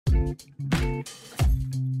Hi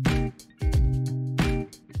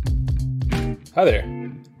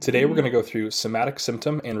there. Today we're going to go through somatic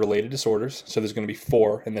symptom and related disorders. So there's going to be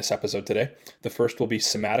 4 in this episode today. The first will be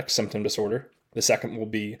somatic symptom disorder. The second will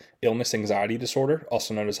be illness anxiety disorder,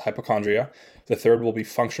 also known as hypochondria. The third will be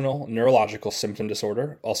functional neurological symptom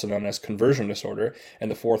disorder, also known as conversion disorder. And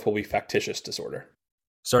the fourth will be factitious disorder.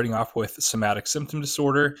 Starting off with somatic symptom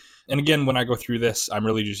disorder. And again, when I go through this, I'm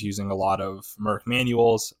really just using a lot of Merck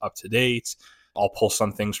manuals, up to date. I'll pull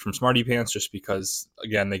some things from Smarty Pants just because,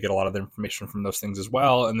 again, they get a lot of the information from those things as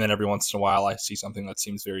well. And then every once in a while, I see something that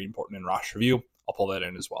seems very important in Rosh Review. I'll pull that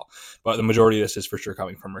in as well. But the majority of this is for sure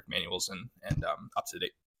coming from Merck manuals and up to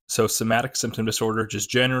date. So somatic symptom disorder, just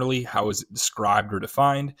generally, how is it described or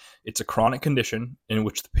defined? It's a chronic condition in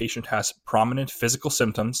which the patient has prominent physical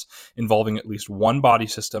symptoms involving at least one body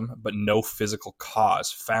system, but no physical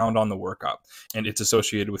cause found on the workup. And it's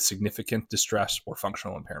associated with significant distress or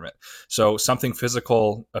functional impairment. So something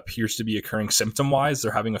physical appears to be occurring symptom-wise.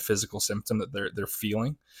 They're having a physical symptom that they're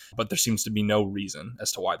feeling, but there seems to be no reason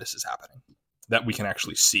as to why this is happening that we can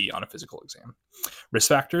actually see on a physical exam. Risk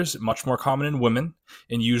factors, much more common in women,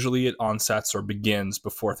 and usually it onsets or begins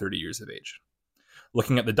before 30 years of age.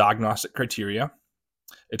 Looking at the diagnostic criteria,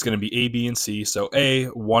 it's going to be A, B, and C. So A,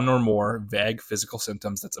 one or more vague physical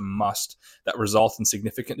symptoms, that's a must, that result in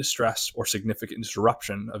significant distress or significant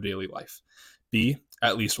disruption of daily life. B,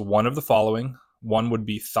 at least one of the following. One would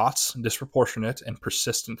be thoughts, disproportionate and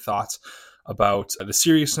persistent thoughts about the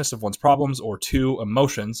seriousness of one's problems, or 2,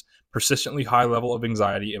 emotions, persistently high level of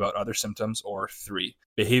anxiety about other symptoms, or 3,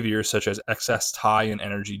 behaviors such as excess time and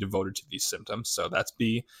energy devoted to these symptoms. So that's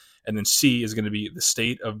B. And then C is going to be the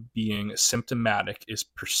state of being symptomatic is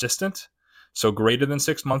persistent, so greater than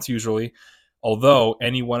 6 months usually, although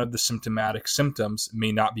any one of the symptomatic symptoms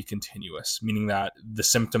may not be continuous, meaning that the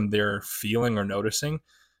symptom they're feeling or noticing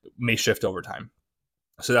may shift over time.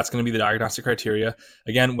 So that's going to be the diagnostic criteria.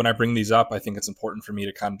 Again, when I bring these up, I think it's important for me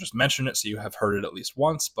to kind of just mention it so you have heard it at least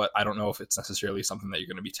once, but I don't know if it's necessarily something that you're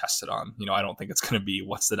going to be tested on. I don't think it's going to be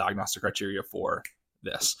what's the diagnostic criteria for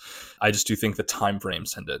this. I just do think the time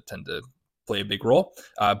frames tend to play a big role.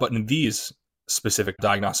 But in these specific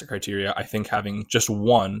diagnostic criteria, I think having just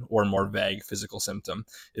one or more vague physical symptom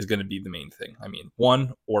is going to be the main thing. I mean,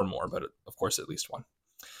 one or more, but of course, at least one.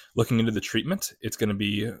 Looking into the treatment, it's going to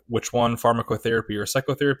be which one, pharmacotherapy or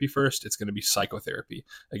psychotherapy first. It's going to be psychotherapy.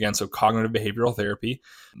 Again, so cognitive behavioral therapy.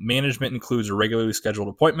 Management includes regularly scheduled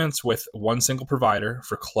appointments with one single provider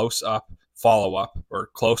for close follow-up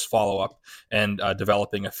and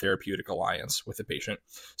developing a therapeutic alliance with the patient.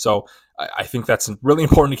 So I think that's really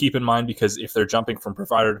important to keep in mind, because if they're jumping from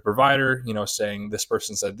provider to provider, saying this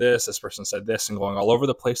person said this and going all over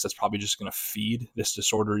the place, that's probably just going to feed this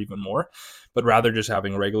disorder even more. But rather just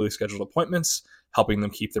having regularly scheduled appointments, helping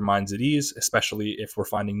them keep their minds at ease, especially if we're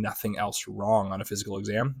finding nothing else wrong on a physical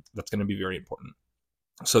exam, that's going to be very important.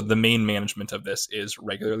 So the main management of this is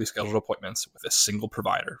regularly scheduled appointments with a single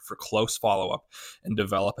provider for close follow-up and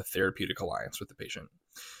develop a therapeutic alliance with the patient.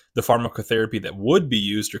 The pharmacotherapy that would be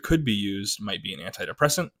used or could be used might be an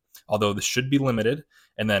antidepressant, although this should be limited.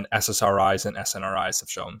 And then SSRIs and SNRIs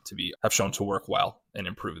have shown to work well and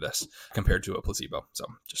improve this compared to a placebo. So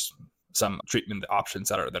just some treatment options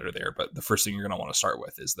that are there. But the first thing you're going to want to start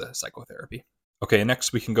with is the psychotherapy. Okay,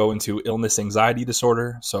 next we can go into illness anxiety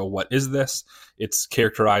disorder. So what is this? It's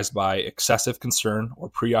characterized by excessive concern or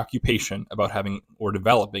preoccupation about having or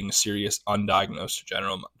developing a serious undiagnosed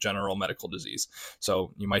general medical disease.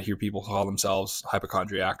 So you might hear people call themselves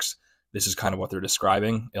hypochondriacs. This is kind of what they're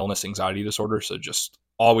describing, illness anxiety disorder. So just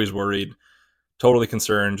always worried, totally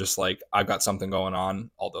concerned, just like I've got something going on,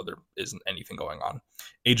 although there isn't anything going on.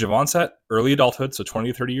 Age of onset, early adulthood, so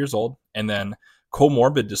 20 to 30 years old, and then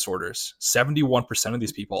comorbid disorders. 71% of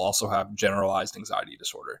these people also have generalized anxiety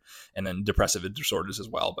disorder, and then depressive disorders as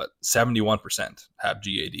well. But 71% have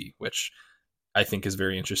GAD, which I think is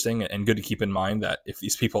very interesting and good to keep in mind that if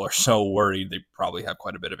these people are so worried, they probably have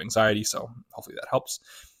quite a bit of anxiety. So hopefully that helps.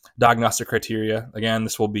 Diagnostic criteria. Again,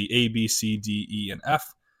 this will be A, B, C, D, E, and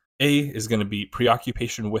F. A is going to be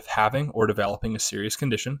preoccupation with having or developing a serious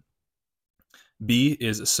condition. B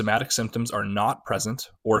is somatic symptoms are not present,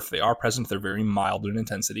 or if they are present, they're very mild in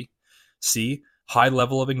intensity. C, high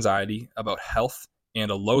level of anxiety about health and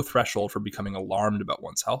a low threshold for becoming alarmed about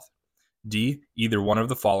one's health. D, either one of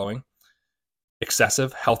the following: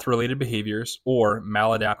 excessive health-related behaviors or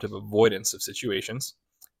maladaptive avoidance of situations.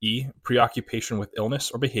 E, preoccupation with illness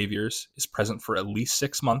or behaviors is present for at least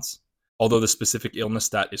 6 months, although the specific illness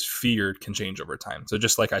that is feared can change over time. So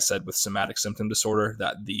just like I said with somatic symptom disorder,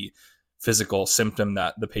 that the physical symptom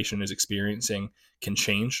that the patient is experiencing can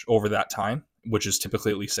change over that time, which is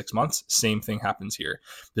typically at least 6 months. Same thing happens here.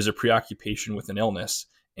 There's a preoccupation with an illness,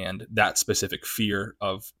 and that specific fear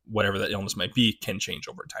of whatever that illness might be can change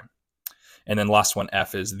over time. And then last one,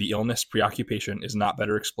 F, is the illness preoccupation is not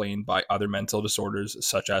better explained by other mental disorders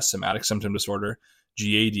such as somatic symptom disorder,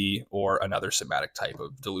 GAD, or another somatic type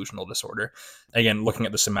of delusional disorder. Again, looking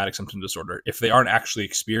at the somatic symptom disorder, if they aren't actually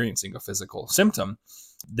experiencing a physical symptom,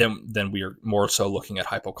 then we are more so looking at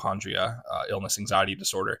hypochondria, illness anxiety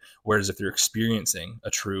disorder. Whereas if they're experiencing a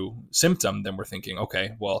true symptom, then we're thinking,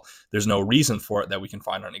 okay, well, there's no reason for it that we can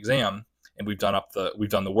find on an exam, and we've done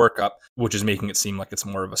the workup, which is making it seem like it's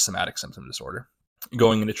more of a somatic symptom disorder.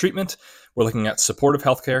 Going into treatment, we're looking at supportive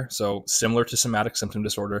healthcare. So similar to somatic symptom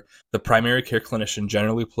disorder, the primary care clinician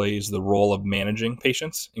generally plays the role of managing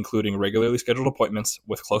patients, including regularly scheduled appointments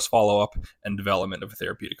with close follow-up and development of a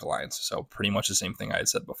therapeutic alliance. So pretty much the same thing I had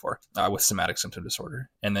said before with somatic symptom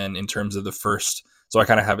disorder. And then in terms of so I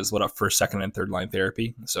kind of have it split up first, second, and third line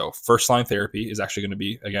therapy. So first line therapy is actually going to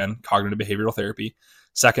be, again, cognitive behavioral therapy.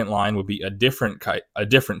 Second line would be a different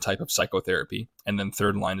type of psychotherapy. And then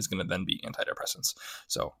third line is going to then be antidepressants.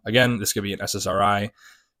 So again, this could be an SSRI.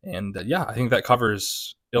 And I think that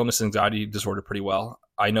covers illness and anxiety disorder pretty well.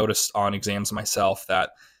 I noticed on exams myself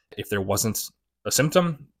that if there wasn't a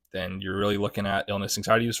symptom, then you're really looking at illness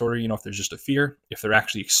anxiety disorder. If there's just a fear, if they're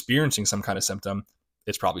actually experiencing some kind of symptom,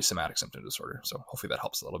 it's probably somatic symptom disorder. So hopefully that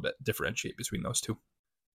helps a little bit differentiate between those two.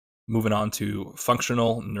 Moving on to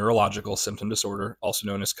functional neurological symptom disorder, also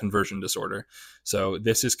known as conversion disorder. So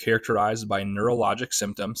this is characterized by neurologic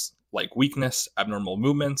symptoms like weakness, abnormal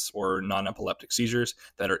movements, or non-epileptic seizures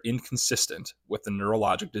that are inconsistent with the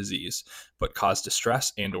neurologic disease, but cause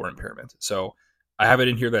distress and or impairment. So I have it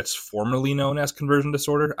in here that's formerly known as conversion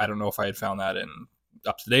disorder. I don't know if I had found that in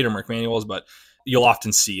up-to-date or Merck manuals, but you'll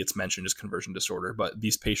often see it's mentioned as conversion disorder. But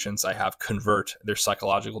these patients I have convert their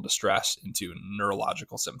psychological distress into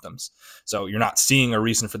neurological symptoms. So you're not seeing a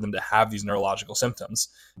reason for them to have these neurological symptoms.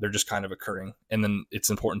 They're just kind of occurring. And then it's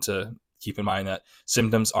important to keep in mind that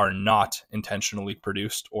symptoms are not intentionally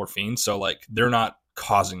produced or feigned. So like they're not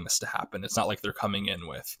causing this to happen. It's not like they're coming in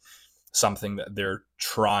with something that they're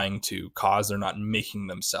trying to cause. They're not making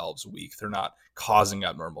themselves weak. They're not causing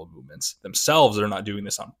abnormal movements themselves. They're not doing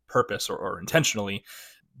this on purpose or intentionally,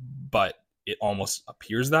 but it almost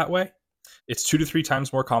appears that way. It's 2 to 3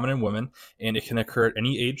 times more common in women, and it can occur at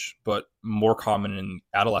any age, but more common in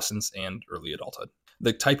adolescence and early adulthood.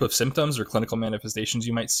 The type of symptoms or clinical manifestations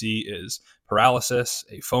you might see is paralysis,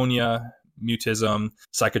 aphonia, mutism,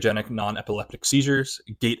 psychogenic non-epileptic seizures,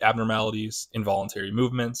 gait abnormalities, involuntary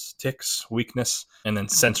movements, tics, weakness, and then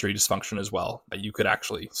sensory dysfunction as well. You could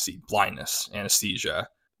actually see blindness, anesthesia,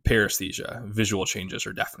 paresthesia, visual changes,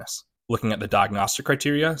 or deafness. Looking at the diagnostic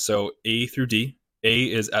criteria, so A through D.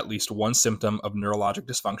 A is at least one symptom of neurologic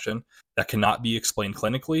dysfunction that cannot be explained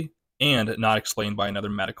clinically and not explained by another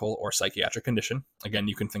medical or psychiatric condition. Again,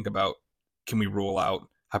 you can think about, can we rule out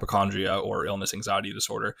hypochondria or illness anxiety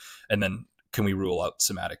disorder? And then can we rule out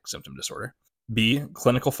somatic symptom disorder? B,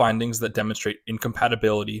 clinical findings that demonstrate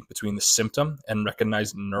incompatibility between the symptom and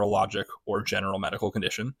recognized neurologic or general medical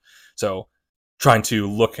condition. So trying to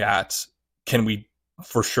look at, can we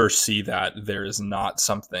for sure see that there is not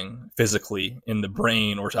something physically in the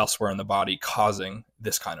brain or elsewhere in the body causing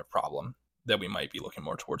this kind of problem, that we might be looking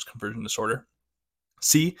more towards conversion disorder.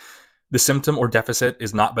 C, the symptom or deficit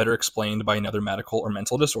is not better explained by another medical or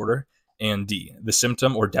mental disorder. And D, the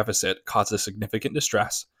symptom or deficit causes significant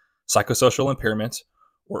distress, psychosocial impairment,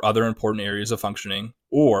 or other important areas of functioning,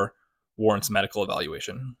 or warrants medical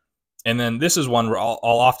evaluation. And then this is one where I'll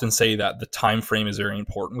often say that the time frame is very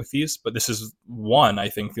important with these, but this is one, I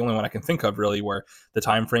think, the only one I can think of really where the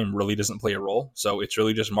time frame really doesn't play a role. So it's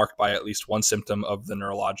really just marked by at least one symptom of the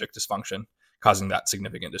neurologic dysfunction causing that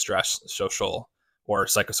significant distress, social or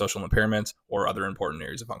psychosocial impairment, or other important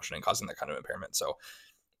areas of functioning causing that kind of impairment. So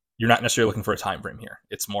you're not necessarily looking for a time frame here.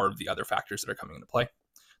 It's more of the other factors that are coming into play.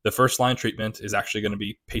 The first line treatment is actually going to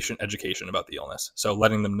be patient education about the illness. So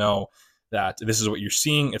letting them know that this is what you're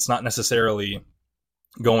seeing. It's not necessarily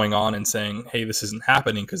going on and saying, hey, this isn't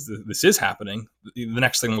happening, because this is happening. The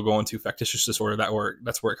next thing we'll go into factitious disorder,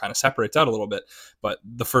 that's where it kind of separates out a little bit. But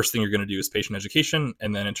the first thing you're going to do is patient education.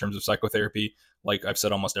 And then in terms of psychotherapy, like I've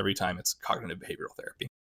said almost every time, it's cognitive behavioral therapy.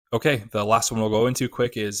 Okay, the last one we'll go into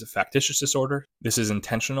quick is factitious disorder. This is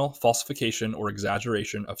intentional falsification or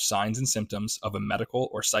exaggeration of signs and symptoms of a medical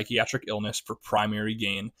or psychiatric illness for primary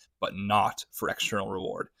gain, but not for external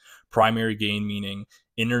reward. Primary gain meaning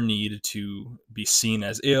inner need to be seen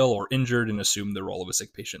as ill or injured and assume the role of a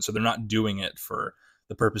sick patient. So they're not doing it for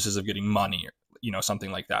the purposes of getting money.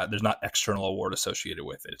 something like that. There's not external award associated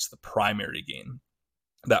with it. It's the primary gain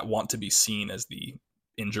that want to be seen as the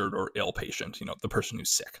injured or ill patient, the person who's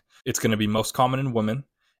sick. It's going to be most common in women.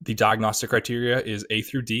 The diagnostic criteria is A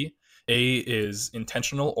through D. A is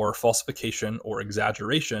intentional or falsification or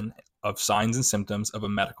exaggeration of signs and symptoms of a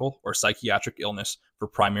medical or psychiatric illness for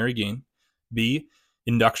primary gain. B,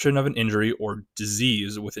 induction of an injury or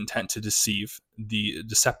disease with intent to deceive. The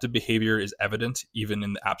deceptive behavior is evident even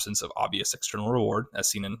in the absence of obvious external reward, as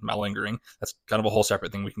seen in malingering. That's kind of a whole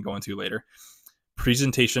separate thing we can go into later.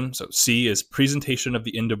 Presentation, so C is presentation of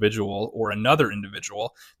the individual or another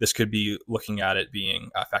individual. This could be looking at it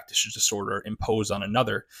being a factitious disorder imposed on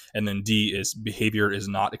another. And then D is behavior is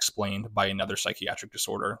not explained by another psychiatric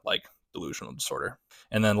disorder like delusional disorder.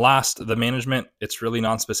 And then last, the management, it's really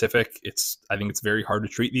non-specific. I think it's very hard to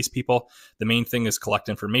treat these people. The main thing is collect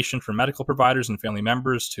information from medical providers and family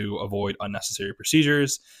members to avoid unnecessary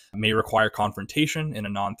procedures. May require confrontation in a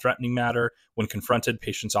non-threatening manner. When confronted,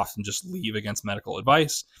 patients often just leave against medical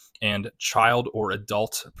advice. And child or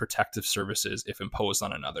adult protective services if imposed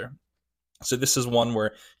on another. So this is one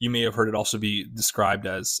where you may have heard it also be described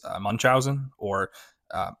as Munchausen or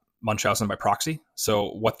Munchausen by proxy.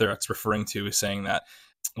 So what that's referring to is saying that,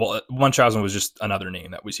 well, Munchausen was just another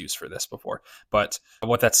name that was used for this before. But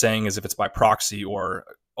what that's saying is if it's by proxy or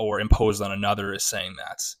imposed on another, is saying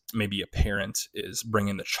that maybe a parent is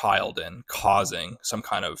bringing the child in, causing some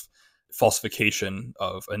kind of falsification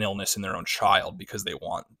of an illness in their own child because they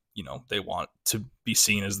want to be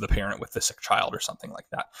seen as the parent with the sick child or something like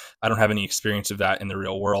that. I don't have any experience of that in the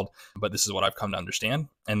real world, but this is what I've come to understand.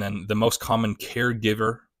 And then the most common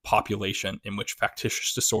caregiver population in which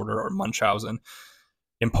factitious disorder or Munchausen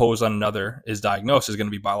imposed on another is diagnosed is going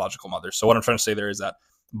to be biological mothers. So what I'm trying to say there is that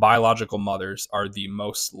biological mothers are the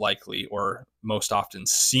most likely or most often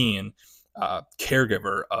seen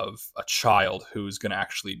caregiver of a child who's going to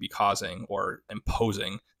actually be causing or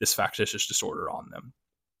imposing this factitious disorder on them.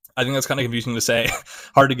 I think that's kind of confusing to say,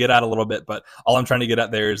 hard to get at a little bit, but all I'm trying to get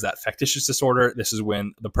at there is that factitious disorder, this is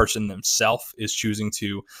when the person themselves is choosing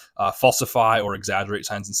to falsify or exaggerate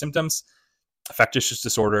signs and symptoms. A factitious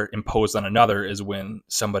disorder imposed on another is when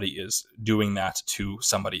somebody is doing that to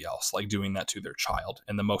somebody else, like doing that to their child.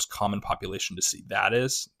 And the most common population to see that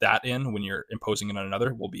in when you're imposing it on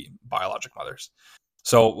another will be biologic mothers.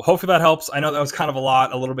 So hopefully that helps. I know that was kind of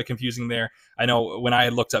a little bit confusing there. I know when I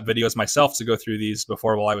had looked up videos myself to go through these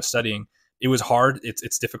before while I was studying, it was hard.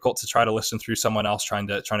 It's difficult to try to listen through someone else trying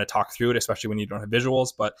to talk through it, especially when you don't have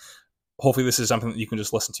visuals. But hopefully this is something that you can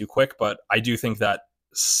just listen to quick. But I do think that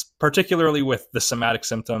particularly with the somatic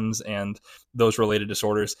symptoms and those related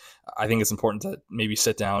disorders, I think it's important to maybe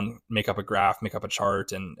sit down, make up a graph, make up a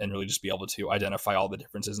chart, and really just be able to identify all the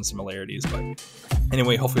differences and similarities. But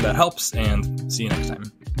anyway, hopefully that helps, and see you next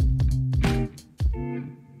time.